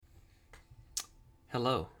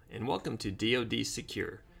Hello, and welcome to DoD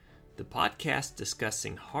Secure, the podcast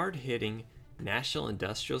discussing hard-hitting National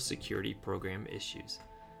Industrial Security Program issues.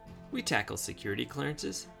 We tackle security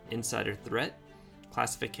clearances, insider threat,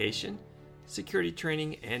 classification, security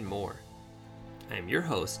training, and more. I am your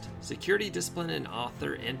host, security discipline and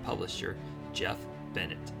author and publisher, Jeff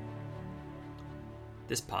Bennett.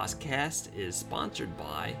 This podcast is sponsored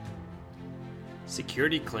by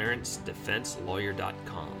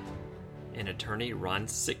SecurityClearanceDefenseLawyer.com and attorney Ron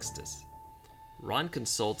Sixtus. Ron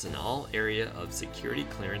consults in all area of security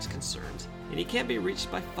clearance concerns, and he can be reached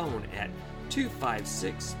by phone at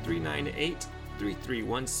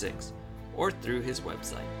 256-398-3316 or through his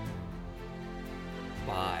website.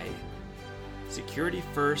 By Security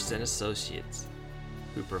First and Associates,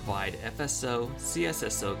 who provide FSO,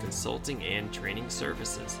 CSSO consulting and training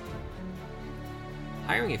services.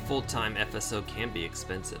 Hiring a full-time FSO can be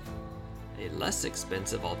expensive. A less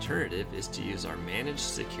expensive alternative is to use our managed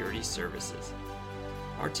security services.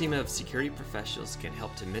 Our team of security professionals can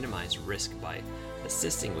help to minimize risk by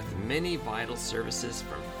assisting with many vital services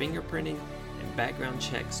from fingerprinting and background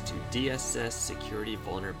checks to DSS security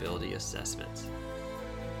vulnerability assessments.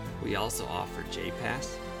 We also offer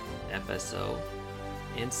JPAS, FSO,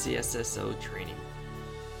 and CSSO training.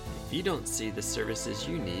 If you don't see the services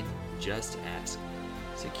you need, just ask.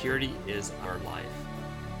 Security is our life.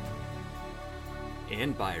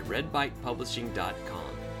 And by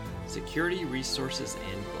redbikepublishing.com, security resources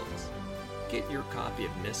and books. Get your copy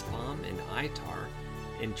of NISPOM and ITAR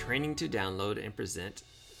and training to download and present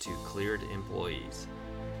to cleared employees.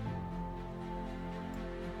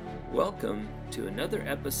 Welcome to another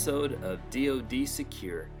episode of DoD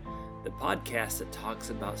Secure, the podcast that talks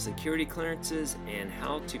about security clearances and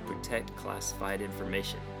how to protect classified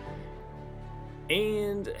information.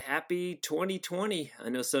 And happy 2020. I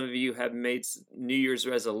know some of you have made New Year's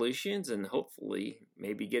resolutions, and hopefully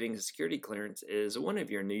maybe getting a security clearance is one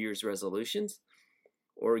of your New Year's resolutions,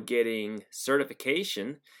 or getting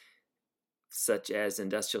certification such as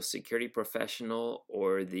Industrial Security Professional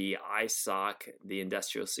or the ISOC, the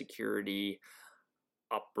Industrial Security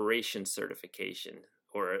Operations Certification,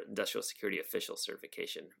 or Industrial Security Official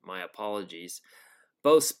Certification. My apologies.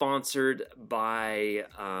 Both sponsored by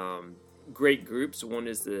great groups. One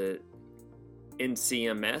is the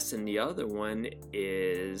NCMS and the other one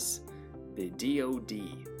is the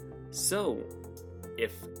DoD. So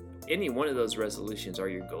if any one of those resolutions are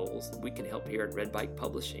your goals, we can help here at Red Bike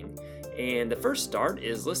Publishing. And the first start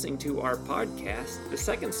is listening to our podcast. The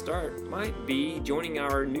second start might be joining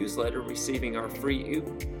our newsletter, receiving our free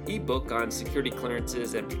ebook on security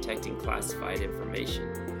clearances and protecting classified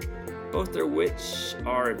information. Both of which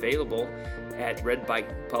are available at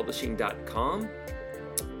redbikepublishing.com.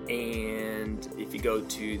 And if you go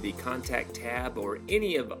to the contact tab or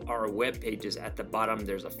any of our web pages, at the bottom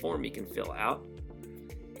there's a form you can fill out.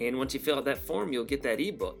 And once you fill out that form, you'll get that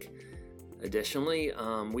ebook. Additionally,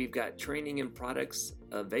 we've got training and products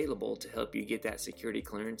available to help you get that security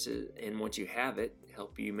clearance. And once you have it,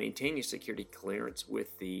 help you maintain your security clearance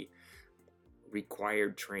with the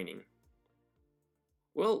required training.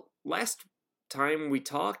 Well, last time we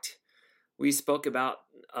talked, we spoke about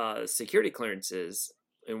security clearances.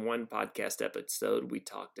 In one podcast episode, we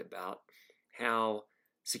talked about how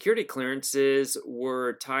security clearances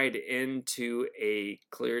were tied into a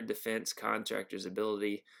cleared defense contractor's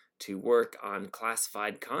ability to work on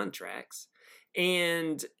classified contracts,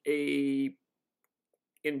 and in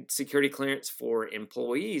security clearance for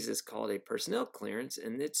employees is called a personnel clearance,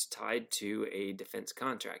 and it's tied to a defense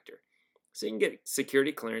contractor. So you can get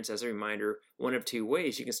security clearance, as a reminder, one of two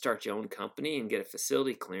ways. You can start your own company and get a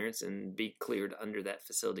facility clearance and be cleared under that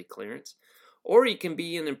facility clearance. Or you can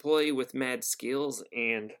be an employee with mad skills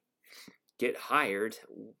and get hired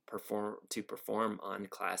to perform on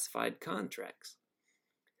classified contracts.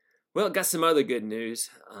 Well, got some other good news.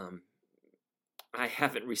 I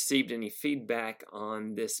haven't received any feedback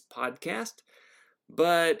on this podcast,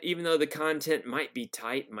 but even though the content might be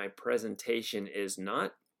tight, my presentation is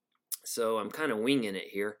not. So I'm kind of winging it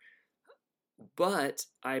here. But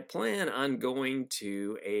I plan on going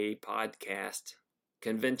to a podcast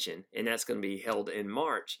convention, and that's going to be held in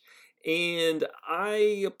March. And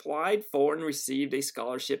I applied for and received a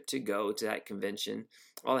scholarship to go to that convention.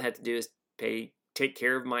 All I had to do is take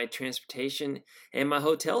care of my transportation and my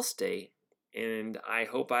hotel stay. And I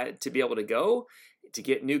hope to be able to go to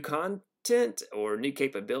get new content or new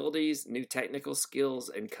capabilities, new technical skills,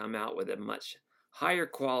 and come out with a much higher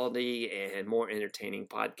quality and more entertaining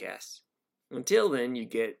podcasts. Until then, you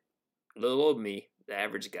get little old me, the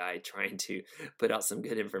average guy, trying to put out some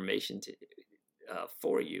good information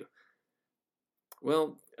for you.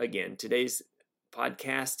 Well, again, today's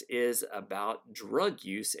podcast is about drug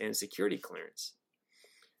use and security clearance.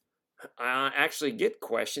 I actually get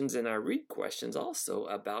questions and I read questions also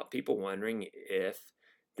about people wondering if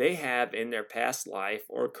they have in their past life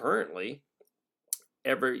or currently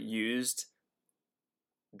ever used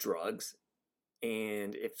drugs,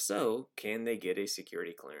 and if so, can they get a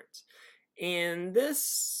security clearance? And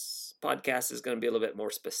this podcast is going to be a little bit more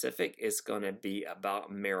specific. It's going to be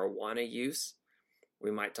about marijuana use. We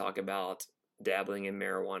might talk about dabbling in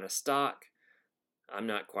marijuana stock. I'm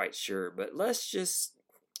not quite sure, but let's just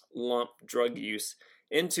lump drug use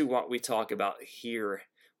into what we talk about here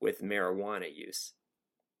with marijuana use.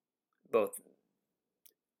 Both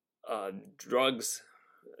drugs,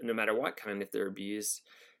 no matter what kind, if they're abused,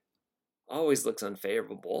 always looks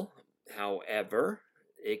unfavorable. However,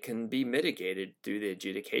 it can be mitigated through the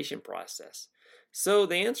adjudication process. So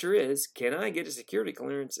the answer is, can I get a security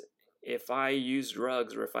clearance if I use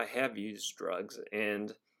drugs or if I have used drugs?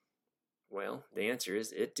 And, well, the answer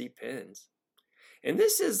is it depends. And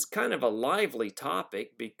this is kind of a lively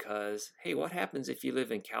topic because, hey, what happens if you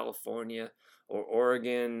live in California or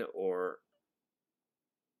Oregon or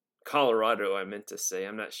Colorado, I meant to say.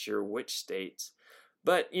 I'm not sure which states.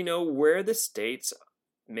 But, where the states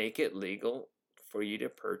make it legal for you to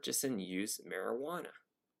purchase and use marijuana.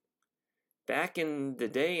 Back in the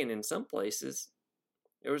day and in some places,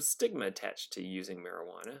 there was stigma attached to using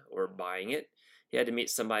marijuana or buying it. You had to meet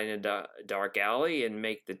somebody in a dark alley and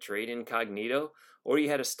make the trade incognito, or you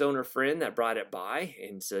had a stoner friend that brought it by,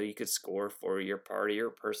 and so you could score for your party or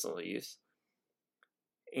personal use.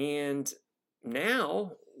 And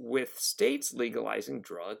now, with states legalizing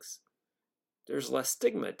drugs, there's less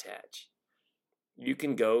stigma attached. You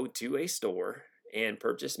can go to a store and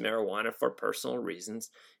purchase marijuana for personal reasons.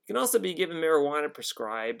 You can also be given marijuana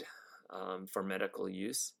prescribed for medical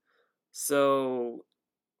use. So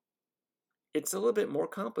it's a little bit more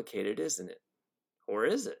complicated, isn't it? Or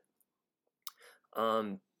is it?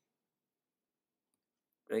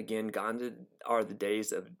 Again, gone are the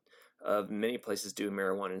days of many places doing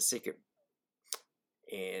marijuana in secret.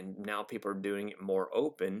 And now people are doing it more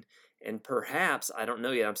open. And perhaps, I don't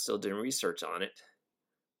know yet, I'm still doing research on it,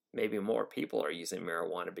 maybe more people are using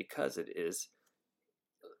marijuana because it is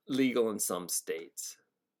legal in some states.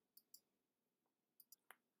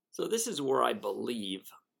 So this is where I believe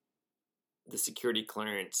the security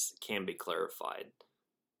clearance can be clarified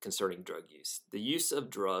concerning drug use. The use of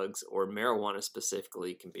drugs, or marijuana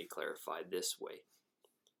specifically, can be clarified this way.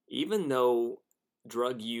 Even though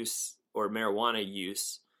drug use or marijuana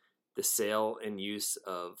use, the sale and use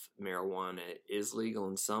of marijuana is legal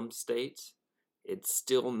in some states, it's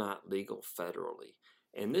still not legal federally.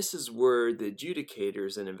 And this is where the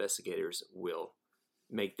adjudicators and investigators will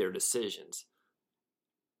make their decisions.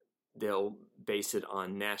 They'll base it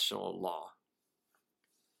on national law.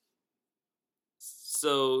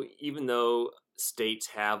 So even though states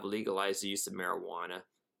have legalized the use of marijuana,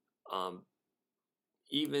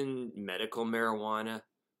 even medical marijuana,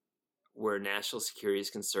 where national security is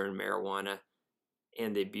concerned, marijuana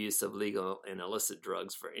and the abuse of legal and illicit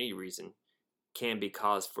drugs for any reason can be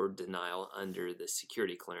cause for denial under the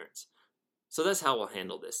security clearance. So that's how we'll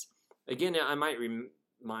handle this. Again, I might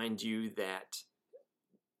remind you that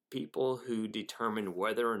people who determine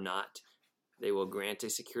whether or not they will grant a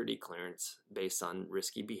security clearance based on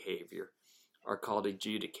risky behavior are called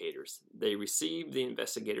adjudicators. They receive the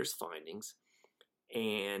investigator's findings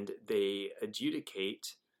and they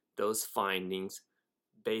adjudicate those findings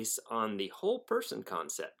based on the whole person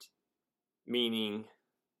concept, meaning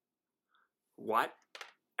what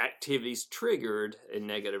activities triggered a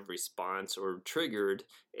negative response or triggered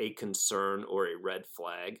a concern or a red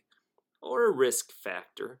flag or a risk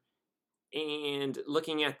factor, and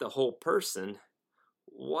looking at the whole person,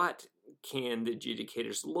 what can the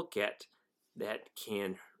adjudicators look at that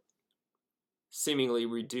can seemingly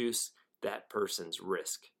reduce that person's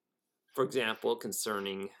risk? For example,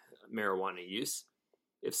 concerning marijuana use,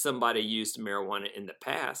 if somebody used marijuana in the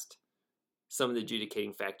past, some of the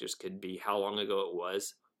adjudicating factors could be how long ago it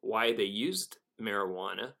was, why they used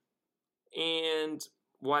marijuana, and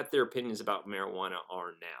what their opinions about marijuana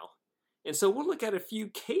are now. And so we'll look at a few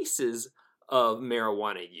cases of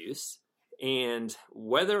marijuana use and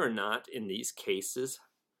whether or not in these cases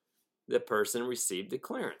the person received the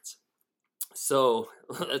clearance. So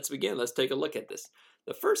let's begin. Let's take a look at this.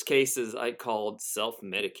 The first case is I called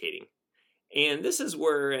self-medicating. And this is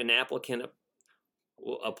where an applicant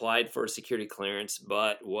applied for a security clearance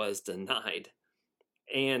but was denied.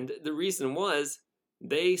 And the reason was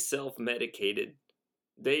they self-medicated.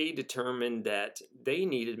 They determined that they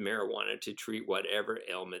needed marijuana to treat whatever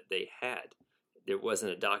ailment they had. There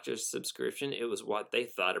wasn't a doctor's subscription. It was what they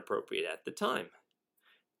thought appropriate at the time.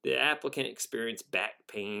 The applicant experienced back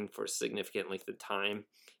pain for a significant length of time,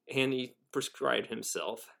 and he prescribed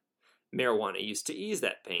himself marijuana use to ease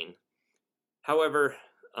that pain. However,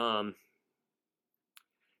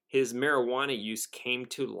 his marijuana use came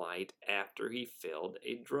to light after he failed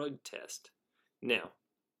a drug test. Now,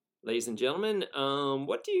 ladies and gentlemen,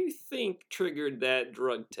 what do you think triggered that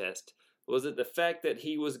drug test? Was it the fact that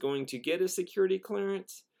he was going to get a security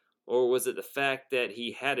clearance, or was it the fact that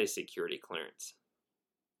he had a security clearance?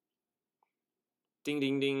 Ding,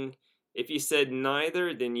 ding, ding. If you said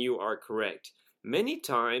neither, then you are correct. Many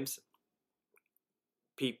times,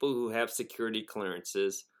 people who have security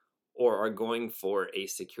clearances or are going for a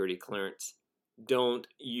security clearance don't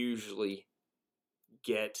usually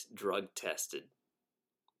get drug tested.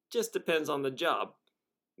 Just depends on the job.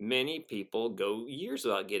 Many people go years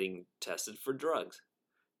without getting tested for drugs.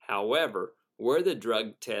 However, where the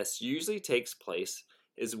drug test usually takes place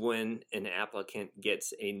is when an applicant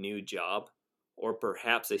gets a new job or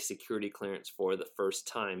perhaps a security clearance for the first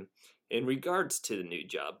time in regards to the new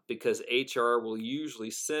job, because HR will usually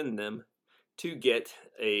send them to get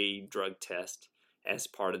a drug test as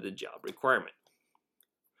part of the job requirement.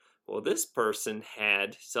 Well, this person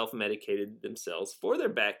had self-medicated themselves for their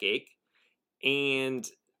backache, and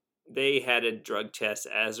they had a drug test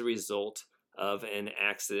as a result of an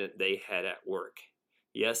accident they had at work.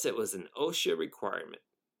 Yes, it was an OSHA requirement,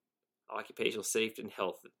 Occupational Safety and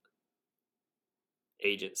Health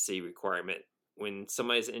Agency requirement. When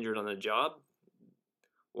somebody's injured on the job,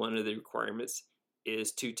 one of the requirements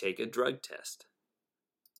is to take a drug test.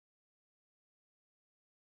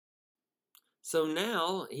 So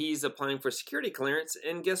now he's applying for security clearance,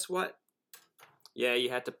 and guess what? Yeah, you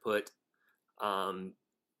have to put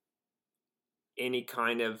any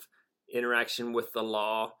kind of interaction with the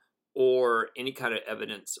law or any kind of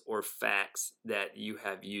evidence or facts that you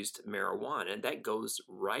have used marijuana. And that goes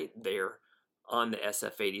right there on the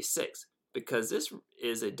SF-86, because this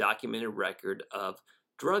is a documented record of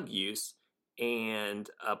drug use and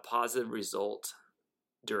a positive result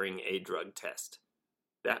during a drug test.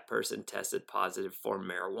 That person tested positive for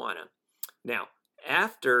marijuana. Now,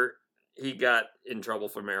 after he got in trouble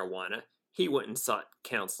for marijuana, he went and sought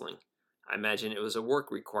counseling. I imagine it was a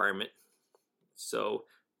work requirement so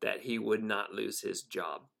that he would not lose his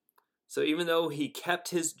job. So even though he kept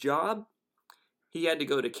his job, he had to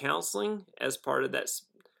go to counseling as part of that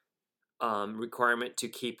requirement to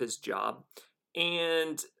keep his job.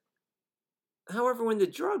 And however, when the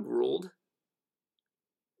drug ruled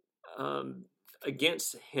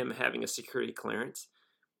against him having a security clearance,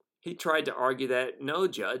 he tried to argue that, no,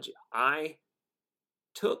 judge, I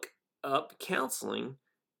took up counseling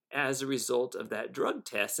as a result of that drug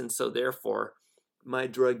test, and so therefore my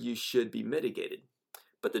drug use should be mitigated.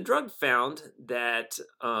 But the drug found that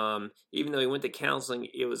even though he went to counseling,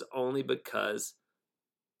 it was only because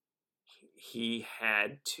he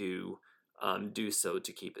had to do so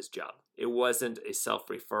to keep his job. It wasn't a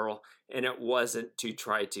self-referral, and it wasn't to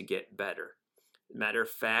try to get better. Matter of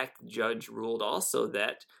fact, the judge ruled also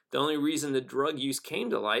that the only reason the drug use came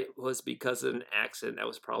to light was because of an accident that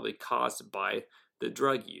was probably caused by the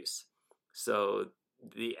drug use. So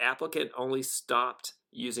the applicant only stopped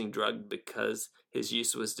using drug because his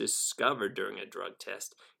use was discovered during a drug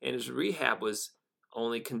test, and his rehab was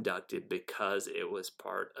only conducted because it was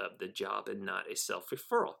part of the job and not a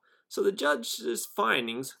self-referral. So the judge's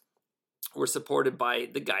findings were supported by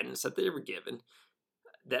the guidance that they were given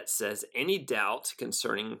that says any doubt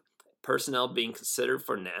concerning personnel being considered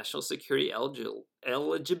for national security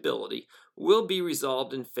eligibility will be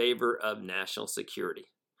resolved in favor of national security.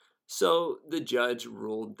 So the judge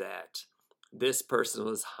ruled that this person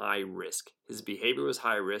was high risk. His behavior was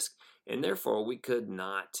high risk, and therefore we could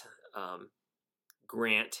not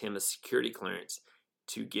grant him a security clearance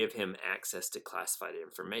to give him access to classified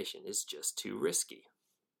information. It's just too risky.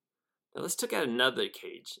 Now let's take out another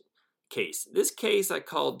case. This case I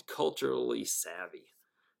called culturally savvy.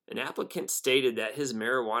 An applicant stated that his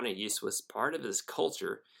marijuana use was part of his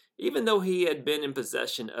culture, even though he had been in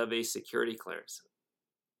possession of a security clearance.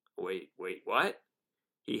 Wait, what?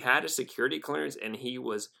 He had a security clearance and he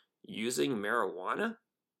was using marijuana?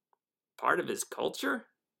 Part of his culture?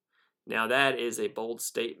 Now that is a bold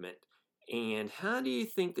statement. And how do you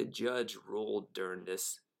think the judge ruled during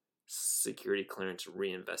this security clearance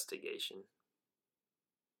reinvestigation?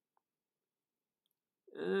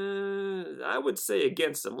 I would say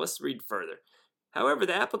against him. Let's read further. However,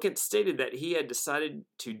 the applicant stated that he had decided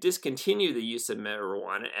to discontinue the use of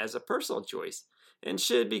marijuana as a personal choice and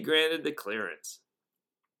should be granted the clearance.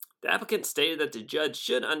 The applicant stated that the judge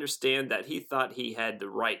should understand that he thought he had the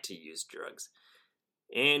right to use drugs,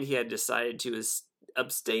 and he had decided to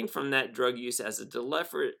abstain from that drug use as a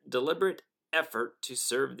deliberate effort to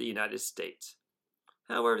serve the United States.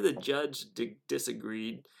 However, the judge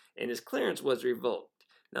disagreed, and his clearance was revoked.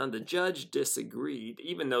 Now, the judge disagreed,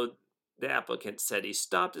 even though the applicant said he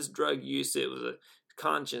stopped his drug use, it was a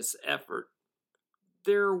conscious effort.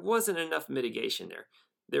 There wasn't enough mitigation there.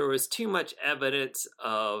 There was too much evidence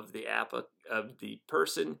of the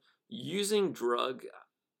person using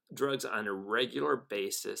drugs on a regular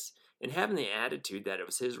basis and having the attitude that it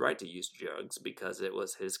was his right to use drugs because it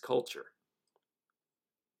was his culture.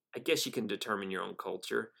 I guess you can determine your own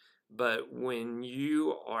culture, but when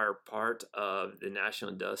you are part of the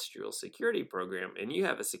National Industrial Security Program and you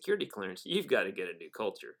have a security clearance, you've got to get a new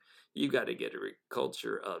culture. You've got to get a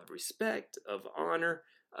culture of respect, of honor,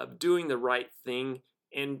 of doing the right thing,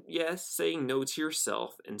 and yes, saying no to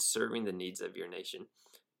yourself and serving the needs of your nation.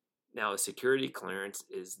 Now, a security clearance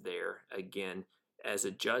is there, again, as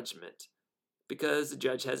a judgment, because the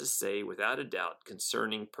judge has a say, without a doubt,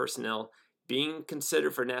 concerning personnel being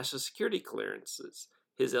considered for national security clearances.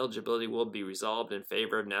 His eligibility will be resolved in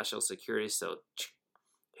favor of national security, so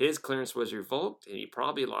his clearance was revoked, and he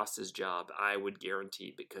probably lost his job, I would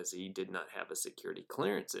guarantee, because he did not have a security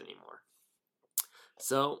clearance anymore.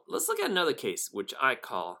 So let's look at another case, which I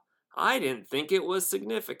didn't think it was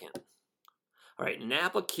significant. All right, an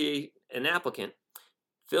applicant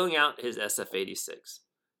filling out his SF-86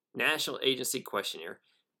 National Agency Questionnaire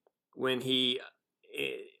when he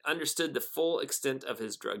understood the full extent of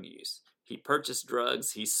his drug use. He purchased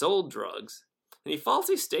drugs, he sold drugs, and he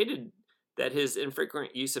falsely stated that his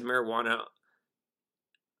infrequent use of marijuana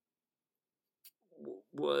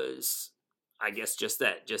was, I guess, just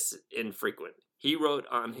that, just infrequent. He wrote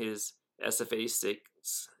on his SF-86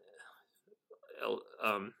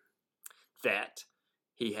 that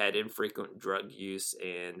he had infrequent drug use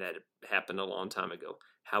and that it happened a long time ago.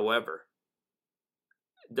 However,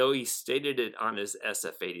 though he stated it on his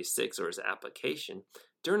SF-86 or his application,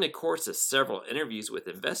 during the course of several interviews with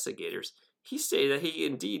investigators, he stated that he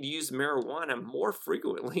indeed used marijuana more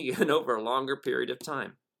frequently and over a longer period of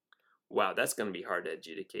time. Wow, that's going to be hard to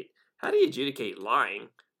adjudicate. How do you adjudicate lying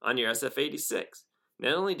on your SF-86?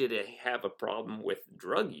 Not only did he have a problem with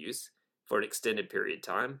drug use for an extended period of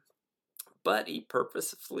time, but he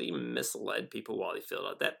purposefully misled people while he filled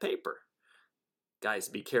out that paper. Guys,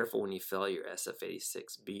 be careful when you fill out your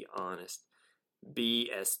SF-86. Be honest.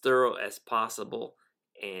 Be as thorough as possible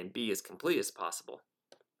and be as complete as possible.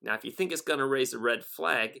 Now, if you think it's going to raise a red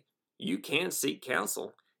flag, you can seek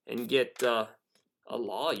counsel and get a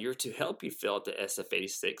lawyer to help you fill out the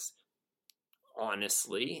SF-86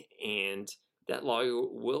 honestly, and that lawyer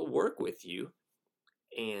will work with you.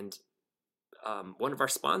 And one of our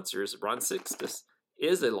sponsors, Ron Sixtus,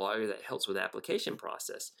 is a lawyer that helps with the application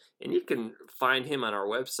process. And you can find him on our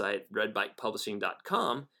website,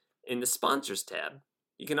 redbikepublishing.com, in the sponsors tab.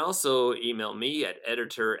 You can also email me at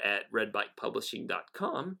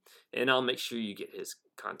editor@redbikepublishing.com, and I'll make sure you get his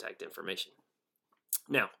contact information.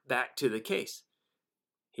 Now, back to the case.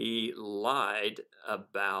 He lied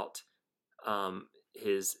about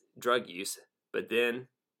his drug use, but then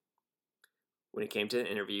when it came to an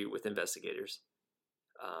interview with investigators,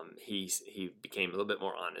 he became a little bit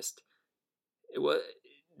more honest. It was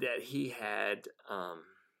that he had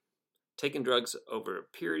taken drugs over a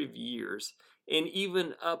period of years, and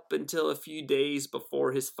even up until a few days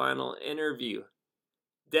before his final interview.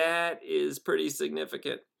 That is pretty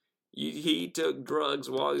significant. He took drugs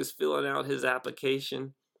while he was filling out his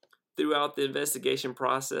application, throughout the investigation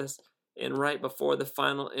process, and right before the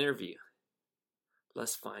final interview.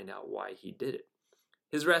 Let's find out why he did it.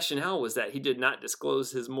 His rationale was that he did not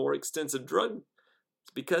disclose his more extensive drug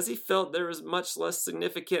because he felt there was much less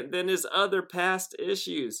significant than his other past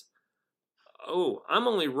issues. Oh, I'm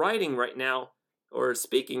only writing right now or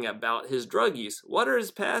speaking about his drug use. What are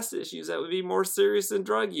his past issues that would be more serious than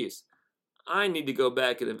drug use? I need to go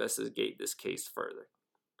back and investigate this case further.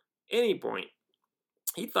 Any point,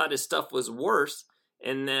 he thought his stuff was worse,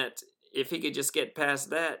 and that if he could just get past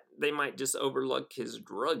that, they might just overlook his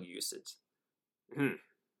drug usage.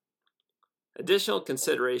 Additional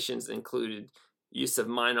considerations included use of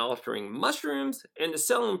mind-altering mushrooms and the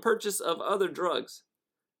sale and purchase of other drugs.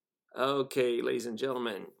 Okay, ladies and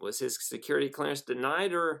gentlemen, was his security clearance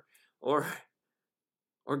denied or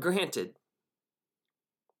granted?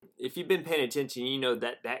 If you've been paying attention, you know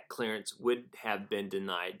that that clearance would have been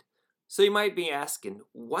denied. So you might be asking,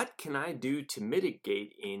 what can I do to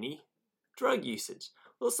mitigate any drug usage?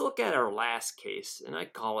 Let's look at our last case, and I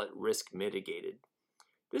call it risk mitigated.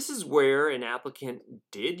 This is where an applicant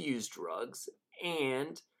did use drugs,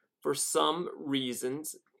 and for some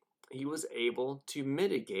reasons, he was able to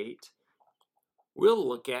mitigate. We'll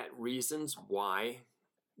look at reasons why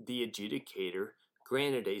the adjudicator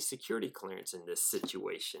granted a security clearance in this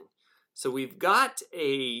situation. So we've got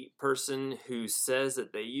a person who says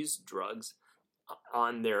that they used drugs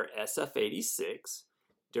on their SF-86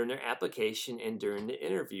 during their application and during the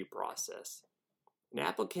interview process. An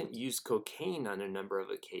applicant used cocaine on a number of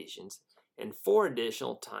occasions and 4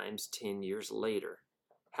 additional times 10 years later.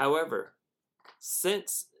 However,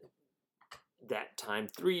 since that time,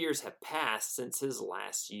 3 years have passed since his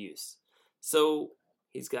last use. So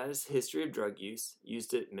he's got his history of drug use,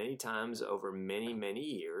 used it many times over many, many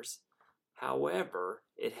years. However,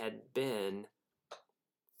 it had been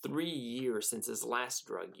 3 years since his last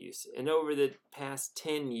drug use. And over the past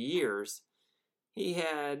 10 years, he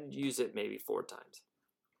had used it maybe 4 times.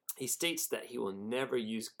 He states that he will never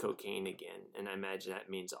use cocaine again, and I imagine that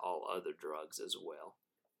means all other drugs as well.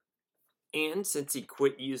 And since he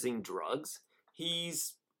quit using drugs,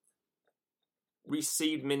 he's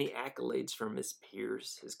received many accolades from his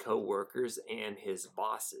peers, his co-workers, and his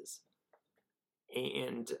bosses.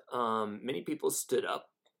 And many people stood up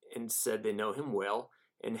and said they know him well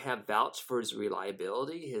and have vouched for his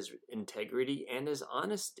reliability, his integrity, and his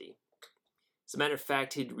honesty. As a matter of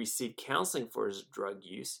fact, he'd received counseling for his drug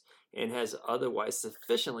use and has otherwise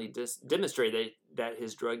sufficiently demonstrated that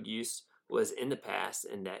his drug use was in the past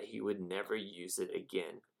and that he would never use it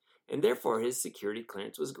again. And therefore, his security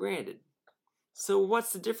clearance was granted. So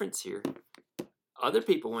what's the difference here? Other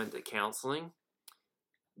people went to counseling,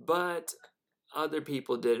 but other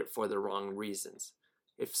people did it for the wrong reasons.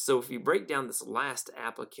 If you break down this last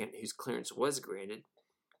applicant whose clearance was granted,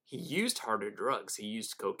 he used harder drugs. He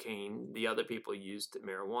used cocaine. The other people used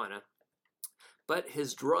marijuana. But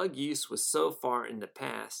his drug use was so far in the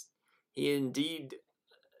past, he indeed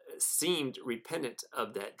seemed repentant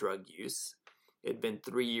of that drug use. It had been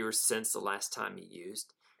 3 years since the last time he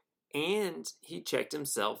used. And he checked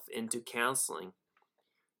himself into counseling.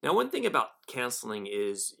 Now, one thing about counseling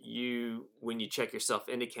is when you check yourself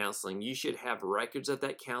into counseling, you should have records of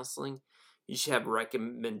that counseling. You should have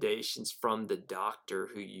recommendations from the doctor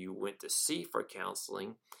who you went to see for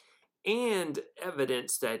counseling and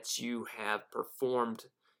evidence that you have performed,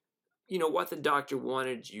 what the doctor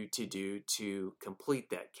wanted you to do to complete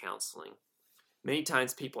that counseling. Many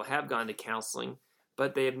times people have gone to counseling,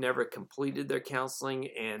 but they have never completed their counseling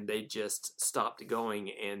and they just stopped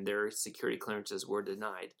going and their security clearances were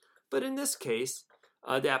denied. But in this case,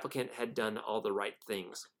 the applicant had done all the right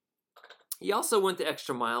things. He also went the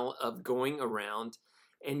extra mile of going around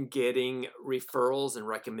and getting referrals and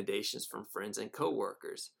recommendations from friends and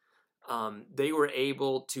coworkers. They were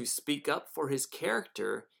able to speak up for his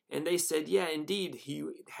character, and they said, yeah, indeed, he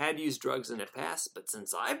had used drugs in the past, but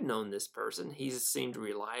since I've known this person, he's seemed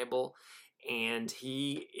reliable, and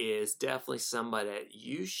he is definitely somebody that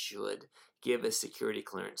you should give a security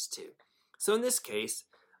clearance to. So in this case,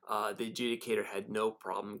 the adjudicator had no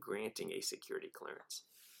problem granting a security clearance.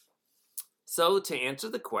 So to answer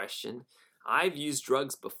the question, I've used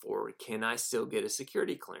drugs before, can I still get a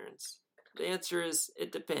security clearance? The answer is,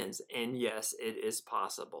 it depends, and yes, it is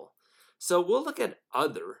possible. So we'll look at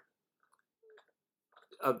other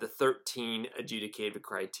of the 13 adjudicated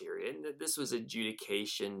criteria. This was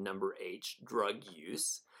adjudication number H, drug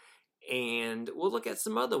use, and we'll look at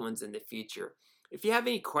some other ones in the future. If you have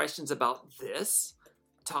any questions about this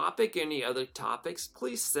topic, any other topics,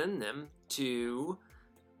 please send them to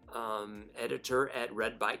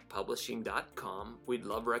editor@redbikepublishing.com. We'd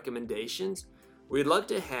love recommendations. We'd love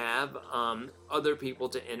to have other people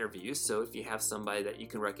to interview, so if you have somebody that you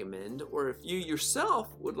can recommend, or if you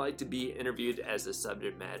yourself would like to be interviewed as a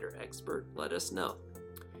subject matter expert, let us know.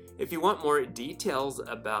 If you want more details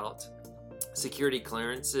about security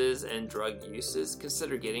clearances and drug uses,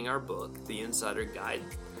 consider getting our book, The Insider's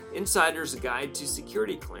Guide to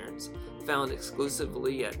Security Clearance, found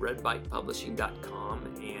exclusively at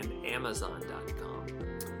redbikepublishing.com and amazon.com.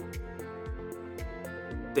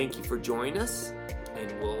 Thank you for joining us,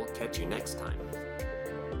 and we'll catch you next time.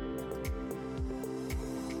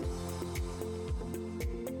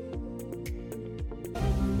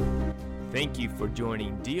 Thank you for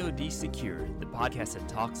joining DoD Secure, the podcast that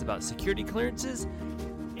talks about security clearances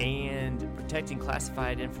and protecting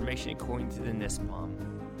classified information according to the NISPOM.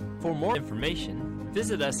 For more information,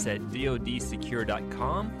 visit us at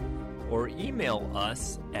dodsecure.com or email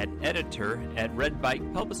us at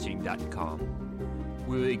editor@redbikepublishing.com.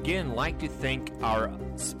 We would again like to thank our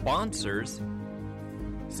sponsors,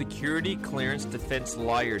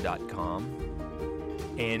 SecurityClearanceDefenseLawyer.com,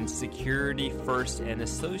 and Security First and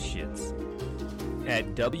Associates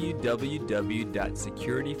at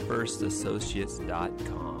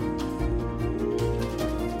www.securityfirstassociates.com.